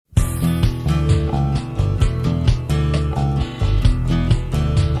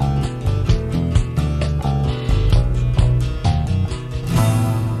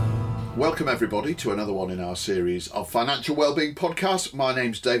Welcome everybody to another one in our series of financial wellbeing podcasts. My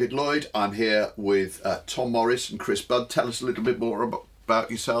name's David Lloyd. I'm here with Tom Morris and Chris Budd. Tell us a little bit more about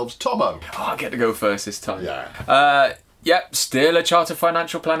yourselves. Tomo. I get to go first this time. Yeah. Yep, still a chartered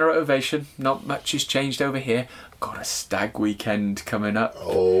financial planner at Ovation. Not much has changed over here. Got a stag weekend coming up.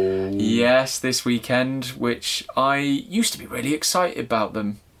 Oh. Yes, this weekend, which I used to be really excited about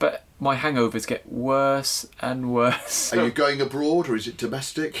them, but my hangovers get worse and worse. Are you going abroad or is it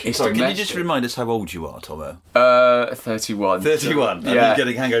domestic? It's Sorry, domestic. can you just remind us how old you are, Tomo? 31. 31. Yeah. And you're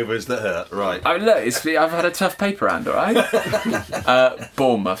getting hangovers that hurt, right? I mean, look, I've had a tough paper round, all right?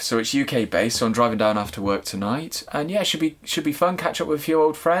 Bournemouth, so it's UK based, so I'm driving down after work tonight. And yeah, should be fun, catch up with a few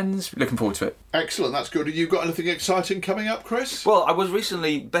old friends. Looking forward to it. Excellent, that's good. Have you got anything exciting coming up, Chris? Well, I was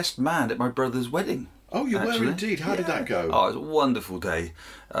recently best man at my brother's wedding. Oh, you actually. were indeed. How did that go? Oh, it was a wonderful day.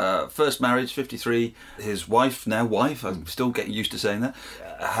 First marriage, 53. His wife, now wife, I'm still getting used to saying that,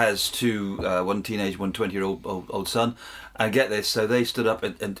 has two, one teenage, one 20-year-old son. And get this, so they stood up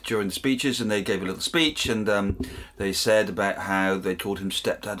and during the speeches and they gave a little speech and they said about how they'd called him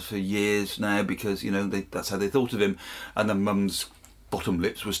stepdad for years now because, you know, that's how they thought of him. And the mum's bottom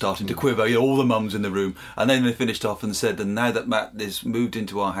lips were starting to quiver, you know, all the mums in the room. And then they finished off and said, and now that Matt is moved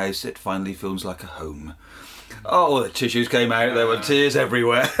into our house, it finally feels like a home. Oh, the tissues came out, there were tears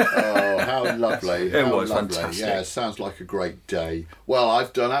everywhere. Oh, how lovely. It was fantastic. Yeah, sounds like a great day. Well,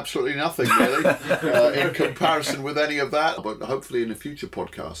 I've done absolutely nothing, really, in comparison with any of that. But hopefully in a future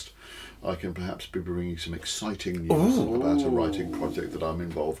podcast, I can perhaps be bringing some exciting news about a writing project that I'm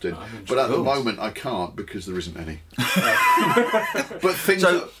involved in. But at the moment, I can't because there isn't any. But things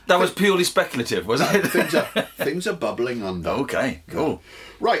that was purely speculative, was it? Things are bubbling under. Okay, cool.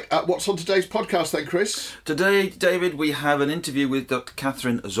 Right, what's on today's podcast then, Chris? Today, David, we have an interview with Dr.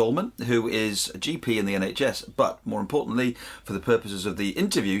 Catherine Zollman, who is a GP in the NHS, but more importantly, for the purposes of the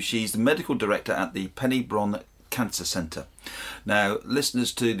interview, she's the medical director at the Penny Bron Cancer Centre. Now,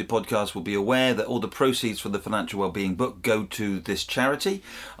 listeners to the podcast will be aware that all the proceeds from the Financial Wellbeing book go to this charity.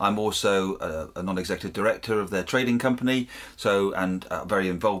 I'm also a non-executive director of their trading company, and very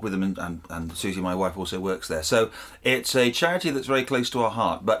involved with them, and Susie, my wife, also works there. So it's a charity that's very close to our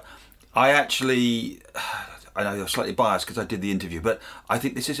heart, but I know you're slightly biased because I did the interview, but I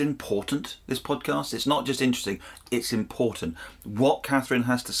think this is important, this podcast. It's not just interesting, it's important. What Catherine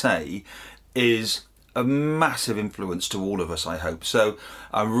has to say is a massive influence to all of us, I hope. So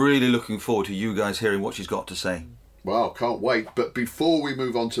I'm really looking forward to you guys hearing what she's got to say. Well, can't wait. But before we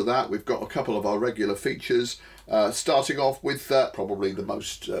move on to that, we've got a couple of our regular features, starting off with probably the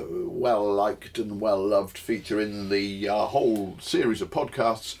most well-liked and well-loved feature in the whole series of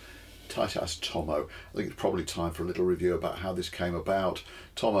podcasts, Tight Ass Tomo. I think it's probably time for a little review about how this came about.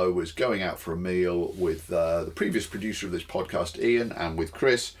 Tomo was going out for a meal with the previous producer of this podcast, Ian, and with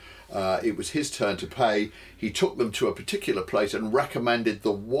Chris. It was his turn to pay. He took them to a particular place and recommended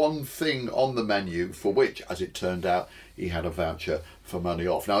the one thing on the menu for which, as it turned out, he had a voucher for money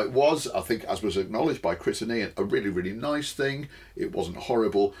off. Now, it was, I think, as was acknowledged by Chris and Ian, a really, really nice thing. It wasn't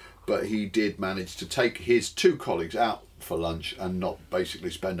horrible, but he did manage to take his two colleagues out for lunch and not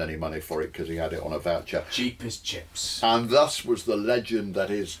basically spend any money for it because he had it on a voucher. Cheap as chips. And thus was the legend that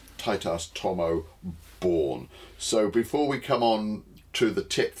is Tight Ass Tomo born. So before we come on to the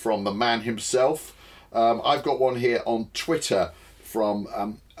tip from the man himself, I've got one here on Twitter from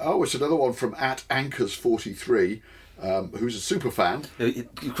it's another one from @Anchors43, who's a super fan.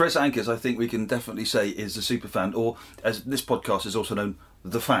 Chris Anchors, I think we can definitely say, is a super fan, or as this podcast is also known,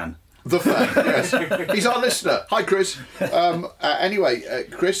 the fan. The fan, yes. He's our listener. Hi, Chris. Anyway,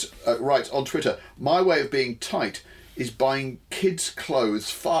 Chris writes on Twitter, my way of being tight is buying kids'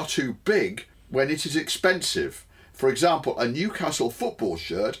 clothes far too big when it is expensive. For example, a Newcastle football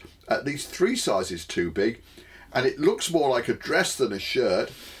shirt, at least 3 sizes too big, and it looks more like a dress than a shirt,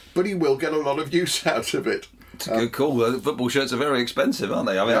 but he will get a lot of use out of it. It's a good call. Football shirts are very expensive, aren't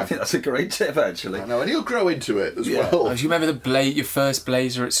they? I mean, I think that's a great tip, actually. I know, and he'll grow into it as well. Oh, do you remember your first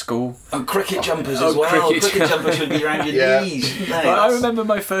blazer at school? And cricket jumpers as well. Cricket jumpers should be around your knees. I remember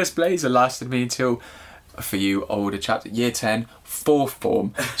my first blazer lasted me until, for you older chaps, year 10, 4th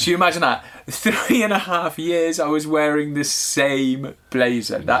form. So you imagine that, 3.5 years I was wearing the same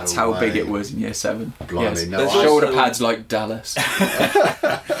blazer. That's how big it was in year 7. Blimey, no. There's shoulder pads like Dallas.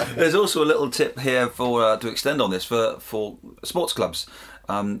 There's also a little tip here for to extend on this for sports clubs.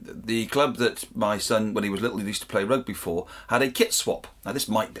 The club that my son, when he was little, he used to play rugby for, had a kit swap. Now,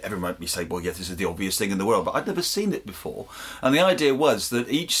 everyone might be saying, well, yes, this is the obvious thing in the world, but I'd never seen it before. And the idea was that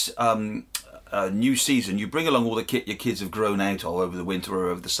each new season, you bring along all the kit your kids have grown out of over the winter or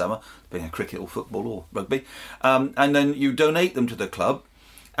over the summer, being cricket or football or rugby, and then you donate them to the club.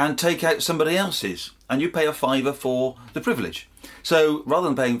 and take out somebody else's, and you pay a fiver for the privilege. So rather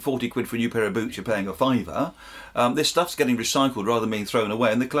than paying 40 quid for a new pair of boots, you're paying a fiver. This stuff's getting recycled rather than being thrown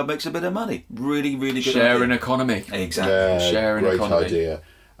away, and the club makes a bit of money. Really, really good Sharing idea. economy. Exactly. Sharing great economy. idea.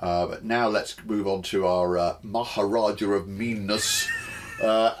 But now let's move on to our Maharaja of meanness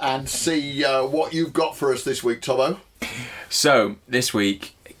and see what you've got for us this week, Tomo. So, this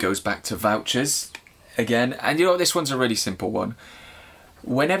week, it goes back to vouchers again. And you know what? This one's a really simple one.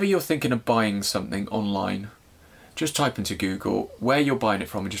 Whenever you're thinking of buying something online, just type into Google where you're buying it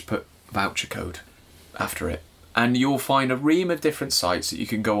from and just put voucher code after it. And you'll find a ream of different sites that you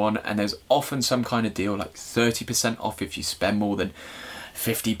can go on, and there's often some kind of deal, like 30% off if you spend more than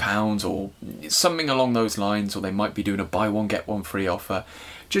 £50 or something along those lines, or they might be doing a buy one get one free offer.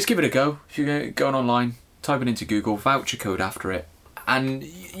 Just give it a go. If you're going online, type it into Google, voucher code after it, and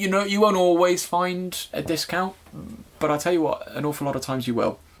you know you won't always find a discount, but I'll tell you what, an awful lot of times you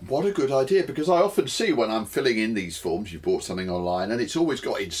will. What a good idea, because I often see when I'm filling in these forms, you bought something online, and it's always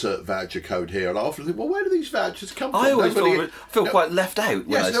got insert voucher code here, and I often think, well, where do these vouchers come from? I always feel quite left out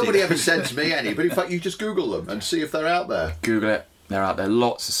when I see nobody them. ever sends me any, but in fact you just Google them and see if they're out there. Google it. They're out there.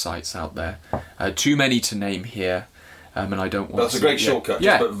 Lots of sites out there. Too many to name here, and I don't want That's a great shortcut.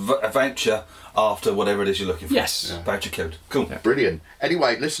 Yeah. Just put a voucher after whatever it is you're looking for. Yes. Yeah. Voucher code. Cool. Yeah. Brilliant.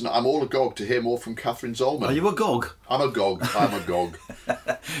 Anyway, listen, I'm all agog to hear more from Catherine Zollman. Are you agog? I'm agog.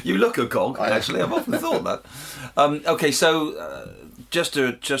 You look agog, actually. I've often thought that. Okay, so just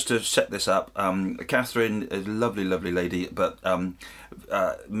to set this up, Catherine is a lovely, lovely lady, but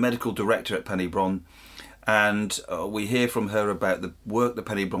medical director at Penny Bron, and we hear from her about the work that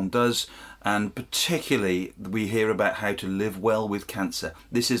Penny Bron does, and particularly we hear about how to live well with cancer.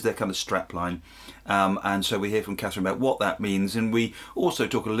 This is their kind of strapline. And so we hear from Catherine about what that means, and we also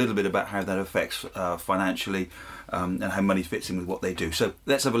talk a little bit about how that affects financially and how money fits in with what they do. So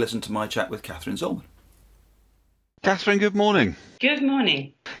let's have a listen to my chat with Catherine Zollman. Catherine, good morning. Good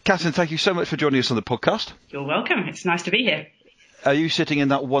morning. Catherine, thank you so much for joining us on the podcast. You're welcome. It's nice to be here. Are you sitting in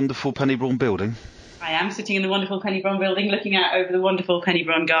that wonderful Penny Bron building? I am sitting in the wonderful Penny Bron building looking out over the wonderful Penny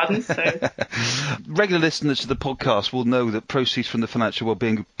Bron gardens. So. Regular listeners to the podcast will know that proceeds from the Financial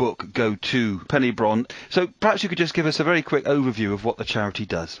Wellbeing book go to Penny Bron. So perhaps you could just give us a very quick overview of what the charity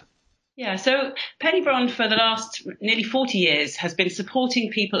does. Yeah, so Penny Bron for the last nearly 40 years has been supporting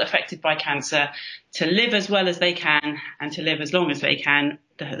people affected by cancer to live as well as they can and to live as long as they can.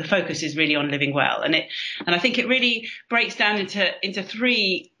 The focus is really on living well, and I think it really breaks down into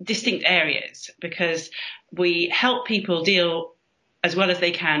three distinct areas, because we help people deal as well as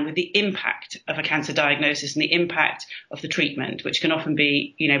they can with the impact of a cancer diagnosis and the impact of the treatment, which can often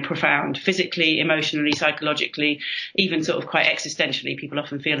be, profound, physically, emotionally, psychologically, even sort of quite existentially. People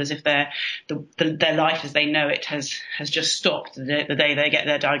often feel as if their life as they know it has just stopped the day they get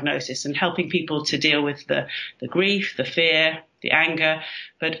their diagnosis, and helping people to deal with the grief, the fear, the anger,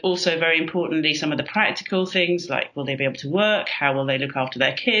 but also very importantly, some of the practical things like, will they be able to work? How will they look after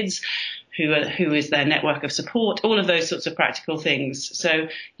their kids? Who is their network of support? All of those sorts of practical things. So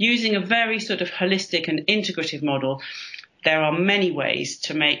using a very sort of holistic and integrative model, there are many ways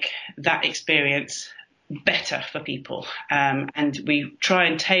to make that experience better for people. And we try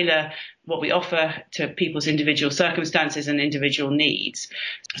and tailor what we offer to people's individual circumstances and individual needs.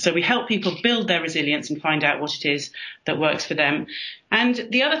 So we help people build their resilience and find out what it is that works for them. And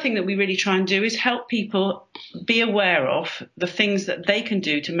the other thing that we really try and do is help people be aware of the things that they can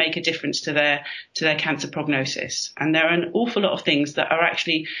do to make a difference to their cancer prognosis. And there are an awful lot of things that are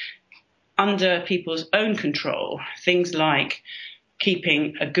actually under people's own control, things like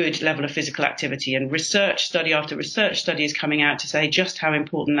keeping a good level of physical activity, and research study after research study is coming out to say just how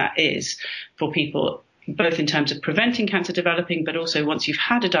important that is for people, both in terms of preventing cancer developing, but also once you've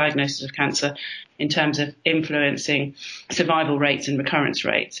had a diagnosis of cancer, in terms of influencing survival rates and recurrence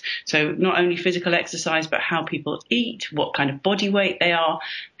rates. So not only physical exercise, but how people eat, what kind of body weight they are,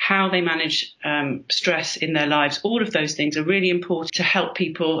 how they manage stress in their lives. All of those things are really important to help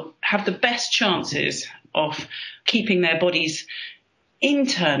people have the best chances of keeping their bodies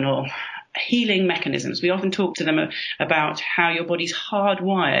internal healing mechanisms. We often talk to them about how your body's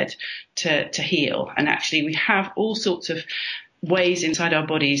hardwired to heal. And actually we have all sorts of ways inside our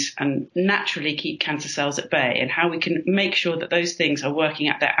bodies and naturally keep cancer cells at bay, and how we can make sure that those things are working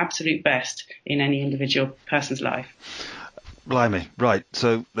at their absolute best in any individual person's life. Blimey, right.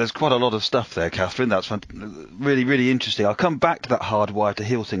 So there's quite a lot of stuff there, Catherine. That's really, really interesting. I'll come back to that hardwired to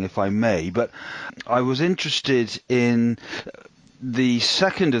heal thing if I may, but I was interested in the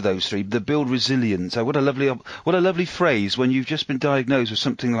second of those three, the build resilience. What a lovely phrase when you've just been diagnosed with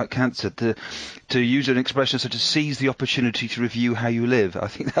something like cancer, to use an expression such as seize the opportunity to review how you live. I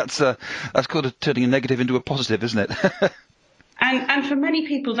think that's kind of turning a negative into a positive, isn't it? And for many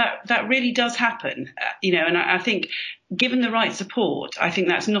people, that really does happen, and I think given the right support, I think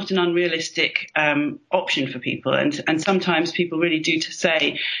that's not an unrealistic option for people. And sometimes people really do to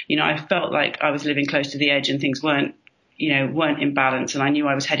say, I felt like I was living close to the edge and things weren't in balance, and I knew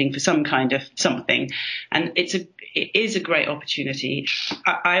I was heading for some kind of something. And it is a great opportunity.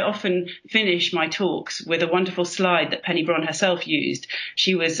 I often finish my talks with a wonderful slide that Penny Bron herself used.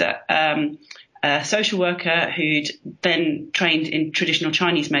 She was a social worker who'd then trained in traditional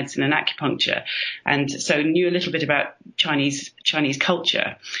Chinese medicine and acupuncture, and so knew a little bit about Chinese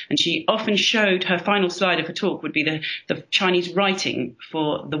culture. And she often showed, her final slide of her talk would be the Chinese writing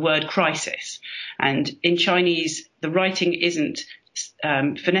for the word crisis. And in Chinese, the writing isn't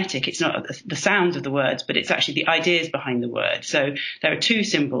phonetic. It's not the sounds of the words, but it's actually the ideas behind the word. So there are two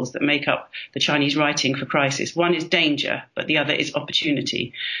symbols that make up the Chinese writing for crisis. One is danger, but the other is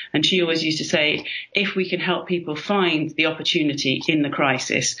opportunity. And she always used to say, if we can help people find the opportunity in the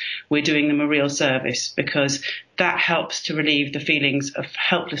crisis, we're doing them a real service, because that helps to relieve the feelings of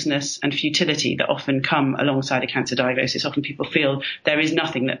helplessness and futility that often come alongside a cancer diagnosis. Often people feel there is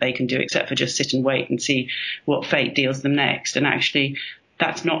nothing that they can do except for just sit and wait and see what fate deals them next. And actually,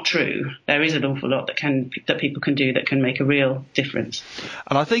 that's not true. There is an awful lot that people can do that can make a real difference.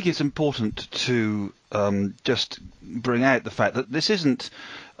 And I think it's important to just bring out the fact that this isn't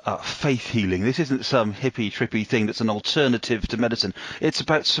faith healing. This isn't some hippie, trippy thing that's an alternative to medicine. It's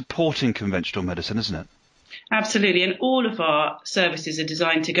about supporting conventional medicine, isn't it? Absolutely. And all of our services are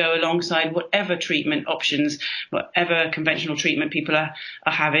designed to go alongside whatever treatment options, whatever conventional treatment people are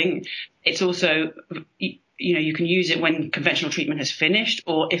having. It's also, you can use it when conventional treatment has finished,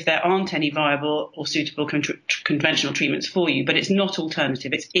 or if there aren't any viable or suitable conventional treatments for you. But it's not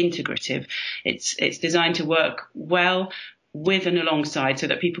alternative. It's integrative. It's designed to work well with and alongside, so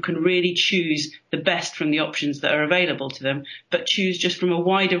that people can really choose the best from the options that are available to them, but choose just from a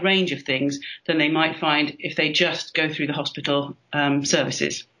wider range of things than they might find if they just go through the hospital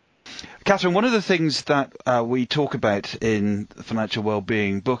services. Catherine, one of the things that we talk about in the Financial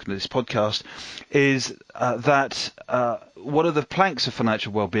Wellbeing book and this podcast is that one of the planks of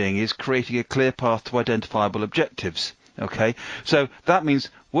financial wellbeing is creating a clear path to identifiable objectives. Okay, so that means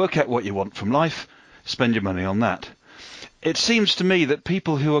work out what you want from life, spend your money on that. It seems to me that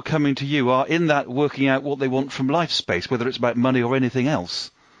people who are coming to you are in that working out what they want from life space, whether it's about money or anything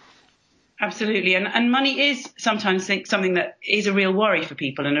else. Absolutely. And money is sometimes something that is a real worry for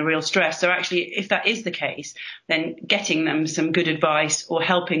people and a real stress. So actually, if that is the case, then getting them some good advice or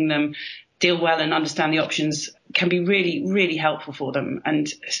helping them deal well and understand the options can be really, really helpful for them.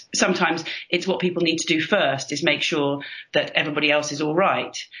 And sometimes it's what people need to do first, is make sure that everybody else is all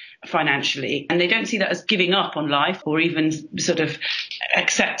right financially. And they don't see that as giving up on life, or even sort of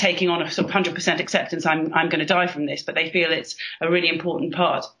taking on a sort of 100% acceptance, I'm going to die from this. But they feel it's a really important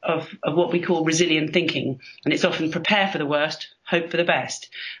part of what we call resilient thinking. And it's often prepare for the worst, hope for the best.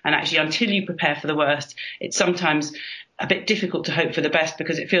 And actually, until you prepare for the worst, it's sometimes a bit difficult to hope for the best,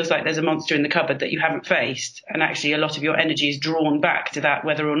 because it feels like there's a monster in the cupboard that you haven't faced. And actually, a lot of your energy is drawn back to that,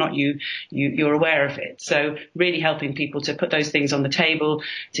 whether or not you're aware of it. So really helping people to put those things on the table,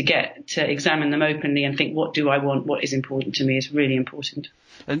 to examine them openly and think, what do I want? What is important to me is really important.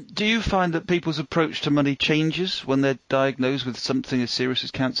 And do you find that people's approach to money changes when they're diagnosed with something as serious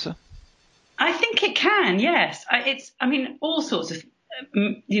as cancer? I think it can, yes. All sorts of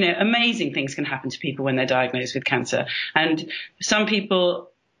amazing things can happen to people when they're diagnosed with cancer. And some people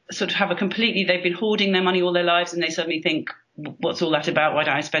sort of they've been hoarding their money all their lives, and they suddenly think, what's all that about? Why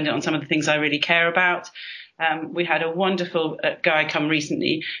don't I spend it on some of the things I really care about? We had a wonderful guy come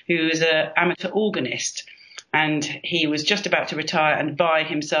recently who is an amateur organist. And he was just about to retire and buy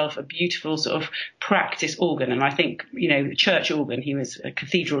himself a beautiful sort of practice organ. And I think, church organ, he was a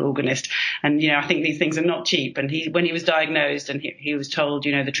cathedral organist. And, I think these things are not cheap. And when he was diagnosed and he was told,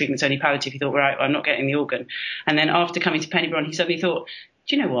 the treatment's only palliative, he thought, right, I'm not getting the organ. And then after coming to Penny Bron, he suddenly thought,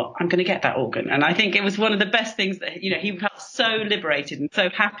 do you know what? I'm going to get that organ. And I think it was one of the best things that, he felt so liberated and so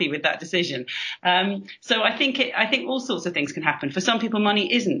happy with that decision. So I think all sorts of things can happen. For some people,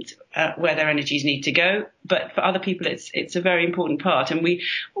 money isn't where their energies need to go, but for other people, it's a very important part. And we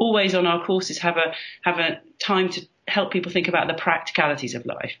always on our courses have a time to help people think about the practicalities of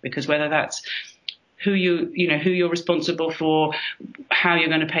life, because whether that's who you're responsible for, how you're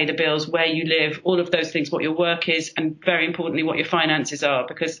going to pay the bills, where you live, all of those things, what your work is, and very importantly, what your finances are,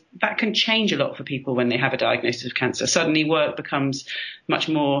 because that can change a lot for people when they have a diagnosis of cancer. Suddenly work becomes much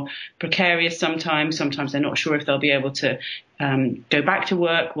more precarious sometimes. Sometimes they're not sure if they'll be able to go back to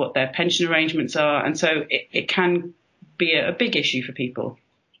work, what their pension arrangements are. And so it can be a big issue for people.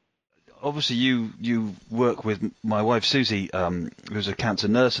 Obviously, you work with my wife Susie, who's a cancer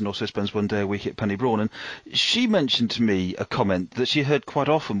nurse and also spends one day a week at Penny Brawn, and she mentioned to me a comment that she heard quite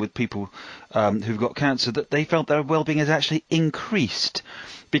often with people who've got cancer, that they felt their well-being has actually increased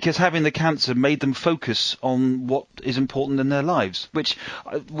because having the cancer made them focus on what is important in their lives, which,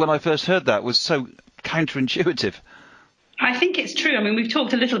 when I first heard that, was so counterintuitive. I think it's true. I mean, we've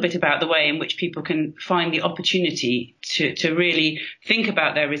talked a little bit about the way in which people can find the opportunity to really think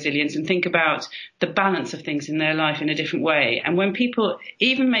about their resilience and think about the balance of things in their life in a different way. And when people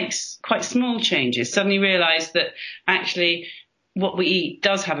even make quite small changes, suddenly realise that actually what we eat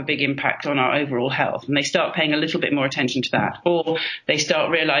does have a big impact on our overall health, and they start paying a little bit more attention to that, or they start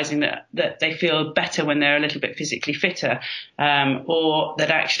realizing that they feel better when they're a little bit physically fitter, or that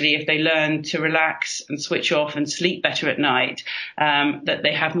actually if they learn to relax and switch off and sleep better at night, that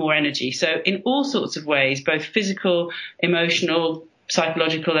they have more energy. So in all sorts of ways, both physical, emotional,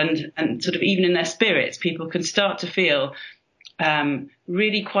 psychological, and sort of even in their spirits, people can start to feel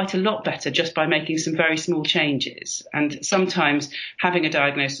really quite a lot better just by making some very small changes. And sometimes having a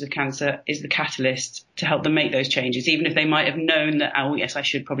diagnosis of cancer is the catalyst to help them make those changes, even if they might have known that, oh yes, I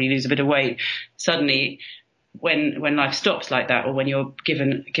should probably lose a bit of weight. Suddenly, when life stops like that, or when you're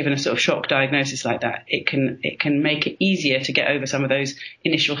given a sort of shock diagnosis like that, it can make it easier to get over some of those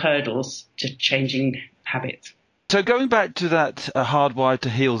initial hurdles to changing habits. So going back to that hardwired to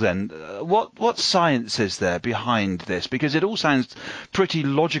heal then, what science is there behind this? Because it all sounds pretty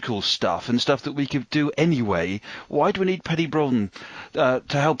logical stuff and stuff that we could do anyway. Why do we need Penny Brawn to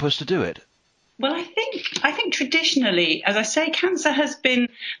help us to do it? Well, I think traditionally, as I say, cancer has been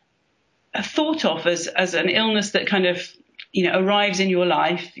thought of as an illness that kind of arrives in your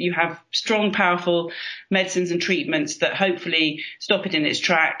life. You have strong, powerful medicines and treatments that hopefully stop it in its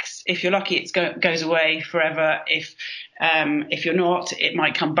tracks. If you're lucky, it goes away forever. If you're not, it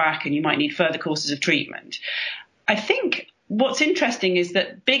might come back and you might need further courses of treatment. I think what's interesting is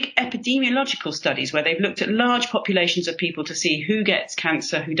that big epidemiological studies where they've looked at large populations of people to see who gets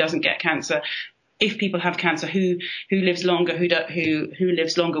cancer, who doesn't get cancer, if people have cancer, who lives longer, who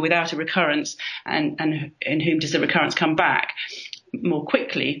lives longer without a recurrence, and in whom does the recurrence come back more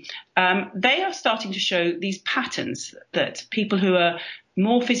quickly, they are starting to show these patterns that people who are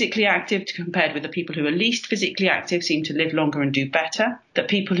more physically active compared with the people who are least physically active seem to live longer and do better, that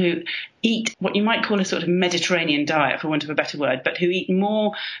people who eat what you might call a sort of Mediterranean diet, for want of a better word, but who eat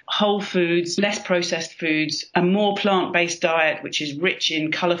more whole foods, less processed foods, a more plant-based diet, which is rich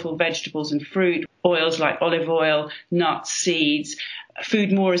in colourful vegetables and fruit, oils like olive oil, nuts, seeds,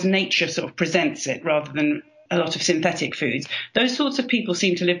 food more as nature sort of presents it rather than a lot of synthetic foods. Those sorts of people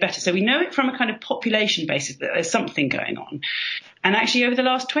seem to live better. So we know it from a kind of population basis that there's something going on. And actually, over the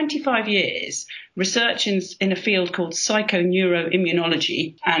last 25 years, research in a field called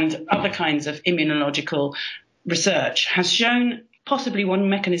psychoneuroimmunology and other kinds of immunological research has shown possibly one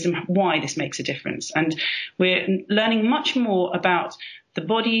mechanism why this makes a difference. And we're learning much more about the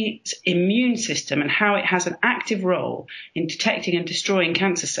body's immune system and how it has an active role in detecting and destroying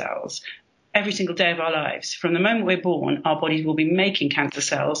cancer cells every single day of our lives. From the moment we're born, our bodies will be making cancer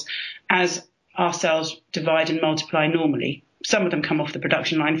cells as our cells divide and multiply normally. Some of them come off the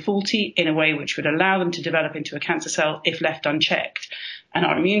production line faulty in a way which would allow them to develop into a cancer cell if left unchecked. And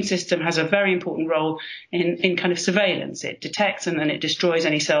our immune system has a very important role in kind of surveillance. It detects and then it destroys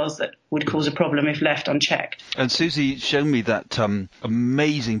any cells that would cause a problem if left unchecked. And Susie showed me that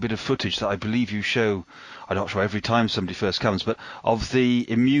amazing bit of footage that I believe you show, I'm not sure every time somebody first comes, but of the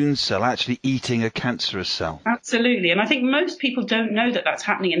immune cell actually eating a cancerous cell. Absolutely. And I think most people don't know that that's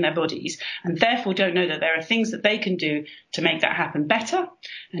happening in their bodies, and therefore don't know that there are things that they can do to make that happen better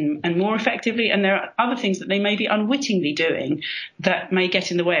and more effectively. And there are other things that they may be unwittingly doing that may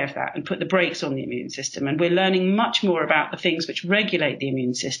get in the way of that and put the brakes on the immune system. And we're learning much more about the things which regulate the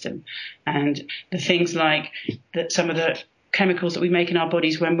immune system and the things like that some of the chemicals that we make in our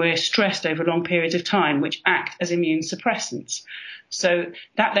bodies when we're stressed over long periods of time, which act as immune suppressants. So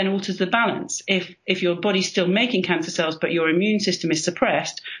that then alters the balance. If your body's still making cancer cells, but your immune system is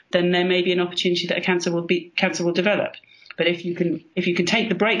suppressed, then there may be an opportunity that cancer will develop. But if you can take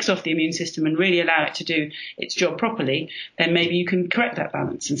the brakes off the immune system and really allow it to do its job properly, then maybe you can correct that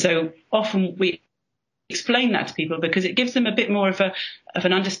balance. And so often we explain that to people, because it gives them a bit more of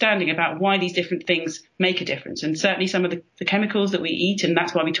an understanding about why these different things make a difference. And certainly some of the chemicals that we eat, and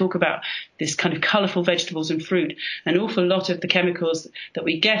that's why we talk about this kind of colourful vegetables and fruit, an awful lot of the chemicals that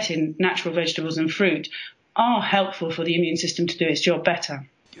we get in natural vegetables and fruit are helpful for the immune system to do its job better.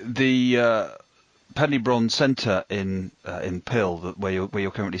 The Penny Bron Centre in Pill, where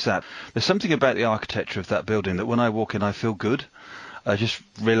you're currently sat, there's something about the architecture of that building that when I walk in I feel good. I just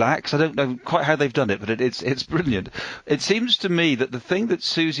relax. I don't know quite how they've done it, but it's brilliant. It seems to me that the thing that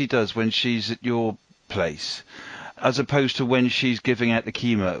Susie does when she's at your place, as opposed to when she's giving out the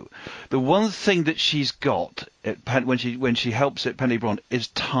chemo, the one thing that she's got when she helps at Penny Bron is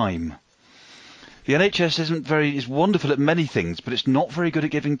time. The NHS is wonderful at many things, but it's not very good at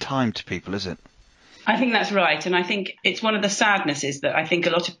giving time to people, is it? I think that's right. And I think it's one of the sadnesses that I think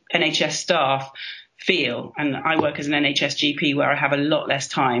a lot of NHS staff feel. And I work as an NHS GP where I have a lot less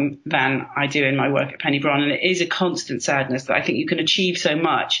time than I do in my work at Penny Bron. And it is a constant sadness that I think you can achieve so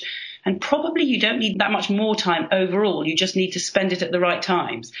much. And probably you don't need that much more time overall. You just need to spend it at the right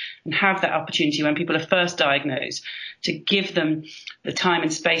times and have that opportunity when people are first diagnosed to give them the time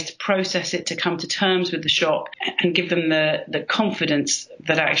and space to process it, to come to terms with the shock, and give them the confidence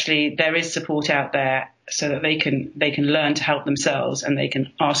that actually there is support out there so that they can learn to help themselves and they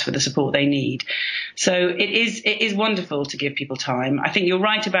can ask for the support they need. So it is wonderful to give people time. I think you're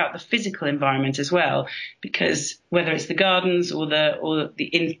right about the physical environment as well, because whether it's the gardens or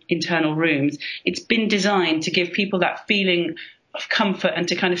the internal rooms, it's been designed to give people that feeling of comfort and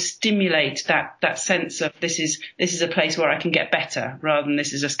to kind of stimulate that sense of this is a place where I can get better, rather than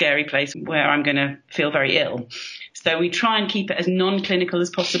this is a scary place where I'm going to feel very ill. So we try and keep it as non-clinical as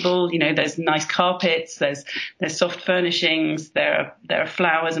possible. You know, there's nice carpets, there's soft furnishings, there are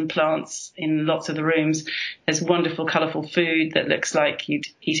flowers and plants in lots of the rooms. There's wonderful, colourful food that looks like you'd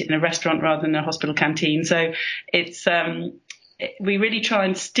eat it in a restaurant rather than a hospital canteen. So it's we really try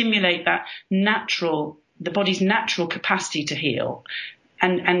and stimulate the body's natural capacity to heal.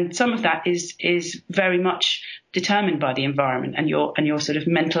 And some of that is very much determined by the environment and your sort of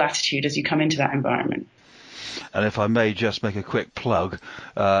mental attitude as you come into that environment. And if I may just make a quick plug,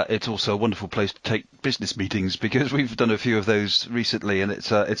 it's also a wonderful place to take business meetings, because we've done a few of those recently, and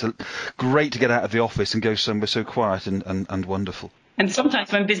it's great to get out of the office and go somewhere so quiet and wonderful. And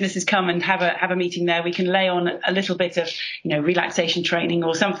sometimes when businesses come and have a meeting there, we can lay on a little bit of, relaxation training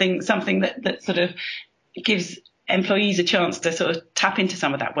or something that sort of gives employees a chance to sort of tap into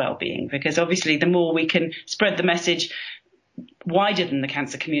some of that well-being, because obviously the more we can spread the message wider than the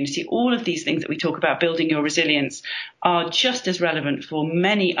cancer community, all of these things that we talk about, building your resilience, are just as relevant for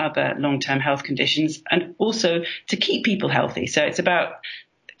many other long-term health conditions, and also to keep people healthy. So it's about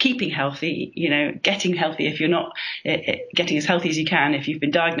keeping healthy, getting healthy if you're not, getting as healthy as you can if you've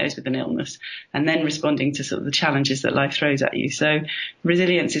been diagnosed with an illness, and then responding to sort of the challenges that life throws at you. So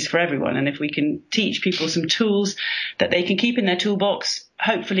resilience is for everyone. And if we can teach people some tools that they can keep in their toolbox,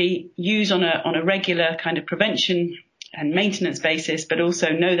 hopefully use on a regular kind of prevention and maintenance basis, but also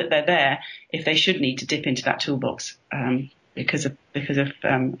know that they're there if they should need to dip into that toolbox because of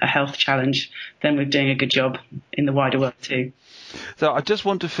a health challenge, then we're doing a good job in the wider world too. So I just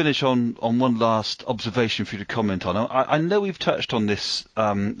want to finish on one last observation for you to comment on. I know we've touched on this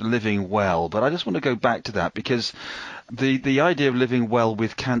living well, but I just want to go back to that, because the idea of living well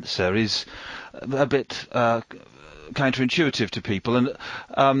with cancer is a bit counterintuitive to people,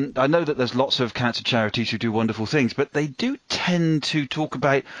 and I know that there's lots of cancer charities who do wonderful things, but they do tend to talk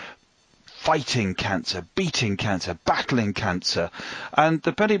about fighting cancer, beating cancer, battling cancer, and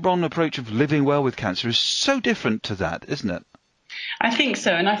the Penny Bron approach of living well with cancer is so different to that, isn't it? I think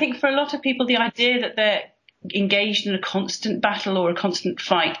so, and I think for a lot of people the idea that they're engaged in a constant battle or a constant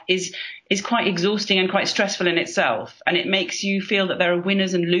fight is quite exhausting and quite stressful in itself, and it makes you feel that there are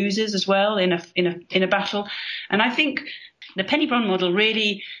winners and losers as well in a battle. And I think the Penny Bron model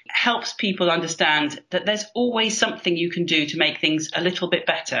really helps people understand that there's always something you can do to make things a little bit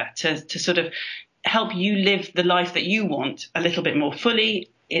better, to sort of help you live the life that you want a little bit more fully,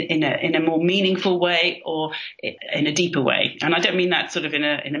 in a more meaningful way, or in a deeper way. And I don't mean that sort of in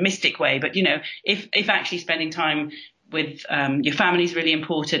a mystic way, but if actually spending time with your family is really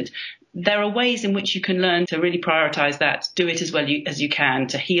important, there are ways in which you can learn to really prioritize that, do it as well as you can,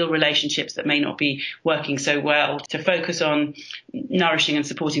 to heal relationships that may not be working so well, to focus on nourishing and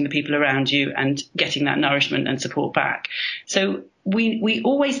supporting the people around you and getting that nourishment and support back. So we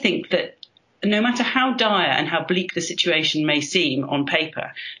always think that no matter how dire and how bleak the situation may seem on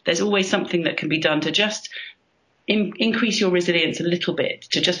paper, there's always something that can be done to just increase your resilience a little bit,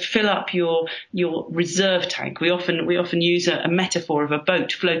 to just fill up your reserve tank. We often use a metaphor of a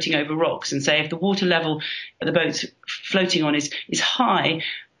boat floating over rocks and say if the water level the boat's floating on is high,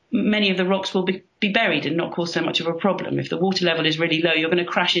 many of the rocks will be buried and not cause so much of a problem. If the water level is really low, you're going to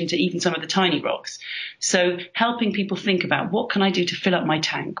crash into even some of the tiny rocks. So helping people think about, what can I do to fill up my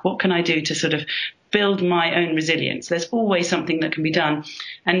tank? What can I do to sort of build my own resilience? There's always something that can be done.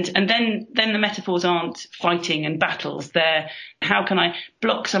 And then the metaphors aren't fighting and battles. They're, how can I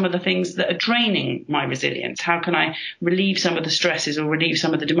block some of the things that are draining my resilience? How can I relieve some of the stresses or relieve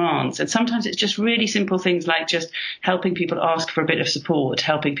some of the demands? And sometimes it's just really simple things like just helping people ask for a bit of support,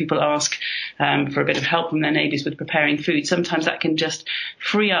 helping people ask for a bit of help from their neighbours with preparing food. Sometimes that can just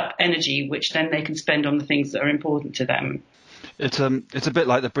free up energy, which then they can spend on the things that are important to them. It's a bit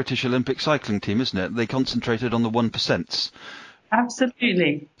like the British Olympic cycling team, isn't it? They concentrated on the 1%.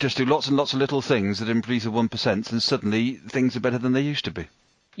 Absolutely. Just do lots and lots of little things that improve the 1%, and suddenly things are better than they used to be.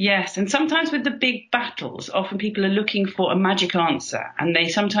 Yes, and sometimes with the big battles, often people are looking for a magic answer, and they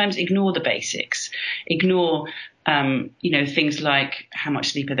sometimes ignore the basics, ignore things like how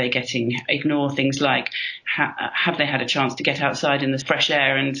much sleep are they getting, ignore things like have they had a chance to get outside in the fresh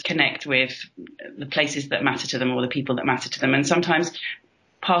air and connect with the places that matter to them or the people that matter to them. And sometimes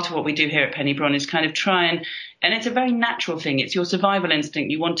part of what we do here at Penny Bron is kind of try and it's a very natural thing. It's your survival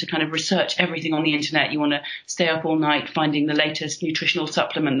instinct. You want to kind of research everything on the internet. You want to stay up all night finding the latest nutritional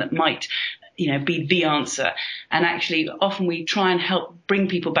supplement that might, be the answer. And actually, often we try and help bring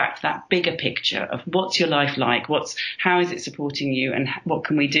people back to that bigger picture of what's your life like, how is it supporting you, and what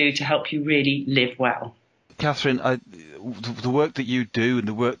can we do to help you really live well. Catherine, the work that you do and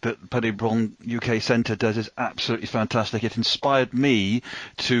the work that Penny Bron UK Centre does is absolutely fantastic. It inspired me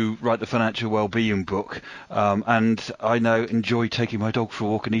to write the financial wellbeing book, and I now enjoy taking my dog for a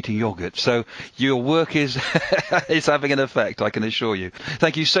walk and eating yoghurt. So your work is is having an effect, I can assure you.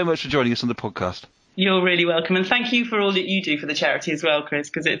 Thank you so much for joining us on the podcast. You're really welcome, and thank you for all that you do for the charity as well, Chris,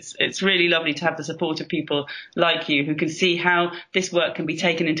 because it's really lovely to have the support of people like you who can see how this work can be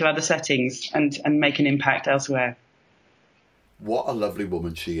taken into other settings and make an impact elsewhere. What a lovely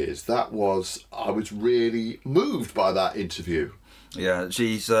woman she is. I was really moved by that interview. Yeah,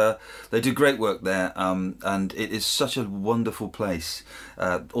 they do great work there, and it is such a wonderful place.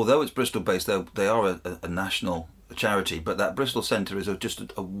 Although it's Bristol based, they are a national charity, but that Bristol Centre is just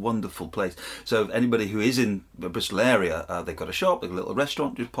a wonderful place. So if anybody who is in the Bristol area, they've got a shop, they've got a little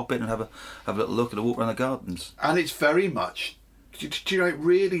restaurant, just pop in and have a little look and a walk around the gardens. And it's very much, it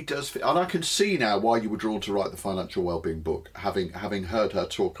really does fit. And I can see now why you were drawn to write the financial wellbeing book, having heard her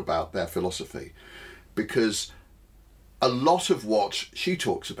talk about their philosophy, because a lot of what she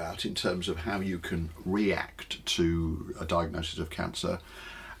talks about in terms of how you can react to a diagnosis of cancer,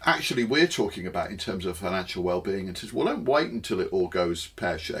 actually we're talking about in terms of financial well-being, and says, well, don't wait until it all goes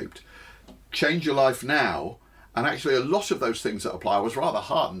pear-shaped. Change your life now. And actually a lot of those things that apply, I was rather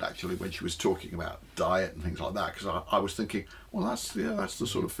heartened actually when she was talking about diet and things like that, because I was thinking, well, that's the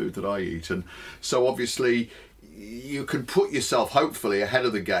sort of food that I eat. And so obviously you can put yourself hopefully ahead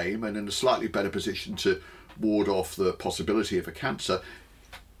of the game and in a slightly better position to ward off the possibility of a cancer,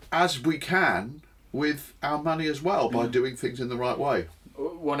 as we can with our money as well, by doing things in the right way.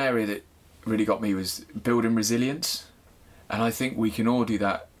 One area that really got me was building resilience, and I think we can all do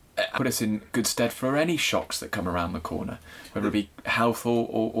that, put us in good stead for any shocks that come around the corner, whether it be health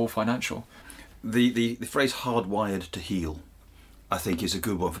or financial. The phrase hardwired to heal, I think, is a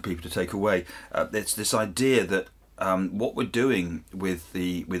good one for people to take away. It's this idea that what we're doing with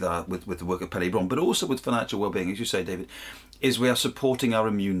the work of Penny Bron, but also with financial wellbeing, as you say, David, is we are supporting our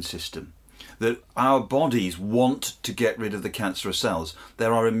immune system. That our bodies want to get rid of the cancerous cells.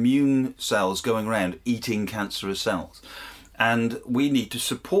 There are immune cells going around eating cancerous cells. And we need to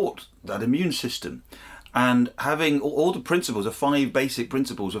support that immune system. And having all the principles, the 5 basic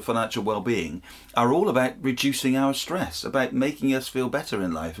principles of financial well-being, are all about reducing our stress, about making us feel better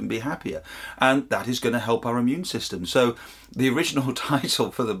in life and be happier. And that is going to help our immune system. So the original title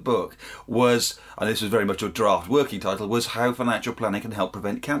for the book was, and this was very much a draft working title, was How Financial Planning Can Help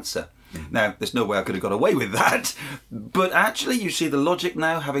Prevent Cancer. Now, there's no way I could have got away with that, but actually you see the logic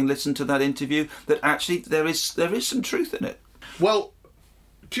now, having listened to that interview, that actually there is some truth in it. Well,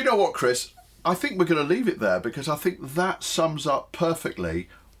 do you know what, Chris? I think we're going to leave it there, because I think that sums up perfectly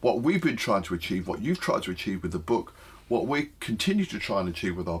what we've been trying to achieve, what you've tried to achieve with the book, what we continue to try and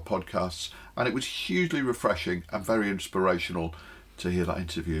achieve with our podcasts, and it was hugely refreshing and very inspirational to hear that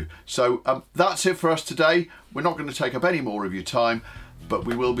interview. So that's it for us today. We're not going to take up any more of your time, but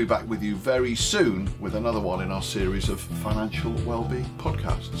we will be back with you very soon with another one in our series of financial wellbeing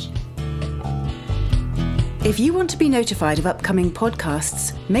podcasts. If you want to be notified of upcoming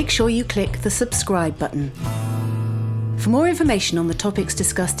podcasts, make sure you click the subscribe button. For more information on the topics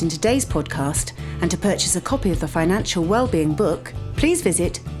discussed in today's podcast and to purchase a copy of the Financial Wellbeing book, please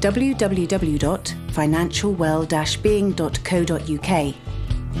visit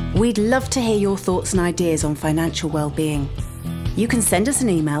www.financialwell-being.co.uk. We'd love to hear your thoughts and ideas on financial well-being. You can send us an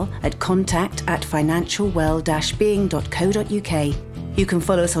email at contact@financialwell-being.co.uk. You can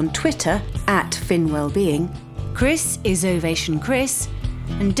follow us on Twitter @FinWellbeing. Chris is Ovation Chris,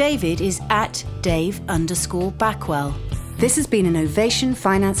 and David is @Dave_Backwell. This has been an Ovation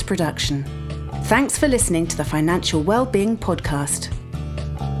Finance production. Thanks for listening to the Financial Wellbeing podcast.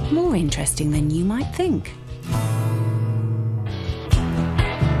 More interesting than you might think.